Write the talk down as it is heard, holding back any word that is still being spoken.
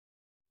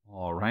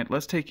All right,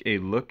 let's take a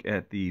look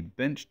at the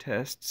bench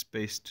tests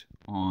based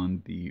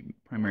on the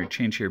primary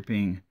change here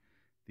being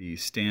the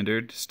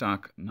standard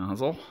stock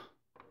nozzle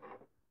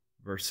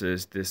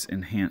versus this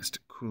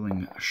enhanced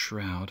cooling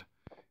shroud.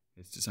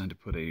 It's designed to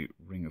put a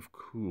ring of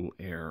cool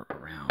air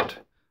around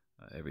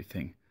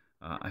everything.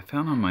 I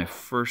found on my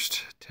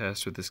first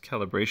test with this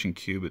calibration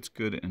cube, it's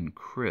good and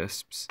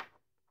crisps.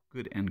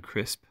 Good and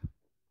crisp.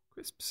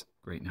 Crisps.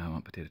 Great, now I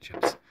want potato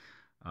chips.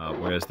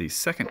 Whereas the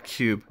second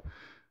cube,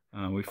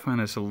 we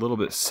find it's a little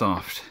bit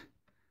soft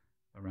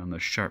around the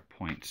sharp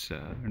points.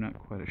 They're not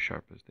quite as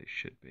sharp as they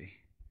should be.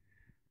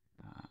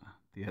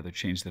 The other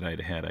change that I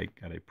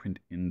got a print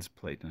ends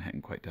plate and I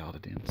hadn't quite dialed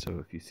it in. So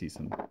if you see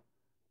some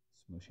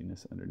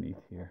smushiness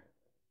underneath here,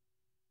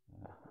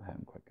 I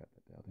haven't quite got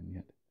that dialed in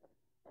yet.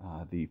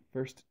 The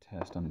first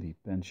test on the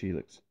benchy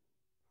looks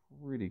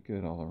pretty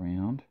good all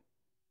around. A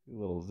few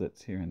little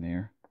zits here and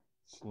there.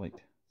 Slight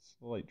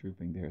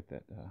drooping there at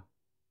that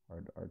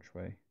hard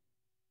archway.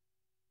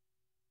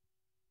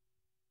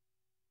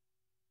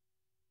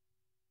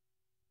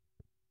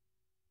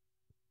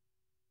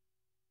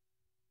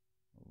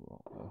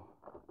 Overall,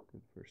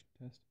 good first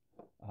test.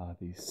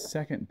 The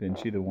second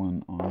benchy, the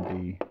one on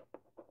the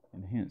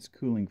enhanced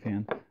cooling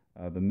fan,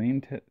 the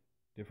main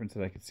difference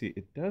that I could see,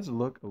 it does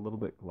look a little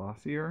bit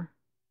glossier.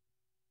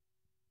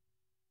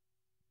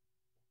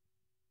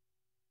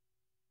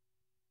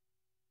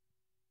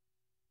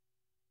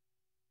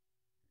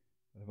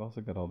 But I've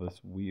also got all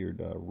this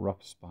weird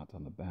rough spot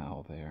on the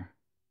bow there.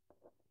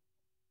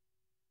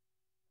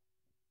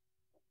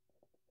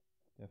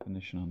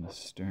 Definition on the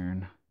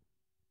stern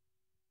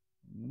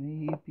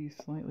may be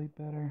slightly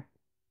better.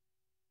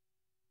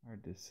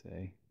 Hard to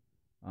say.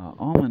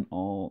 All in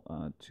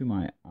all, to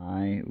my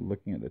eye,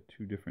 looking at the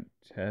two different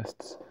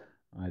tests,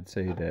 I'd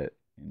say that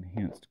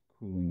enhanced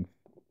cooling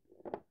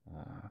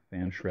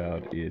fan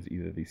shroud is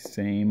either the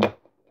same,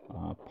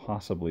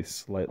 possibly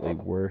slightly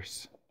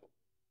worse.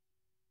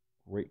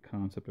 Great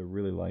concept, I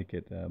really like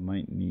it.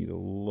 Might need a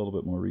little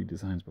bit more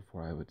redesigns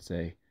before I would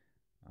say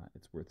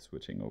it's worth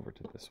switching over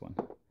to this one.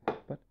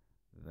 But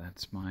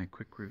that's my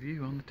quick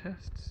review on the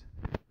tests.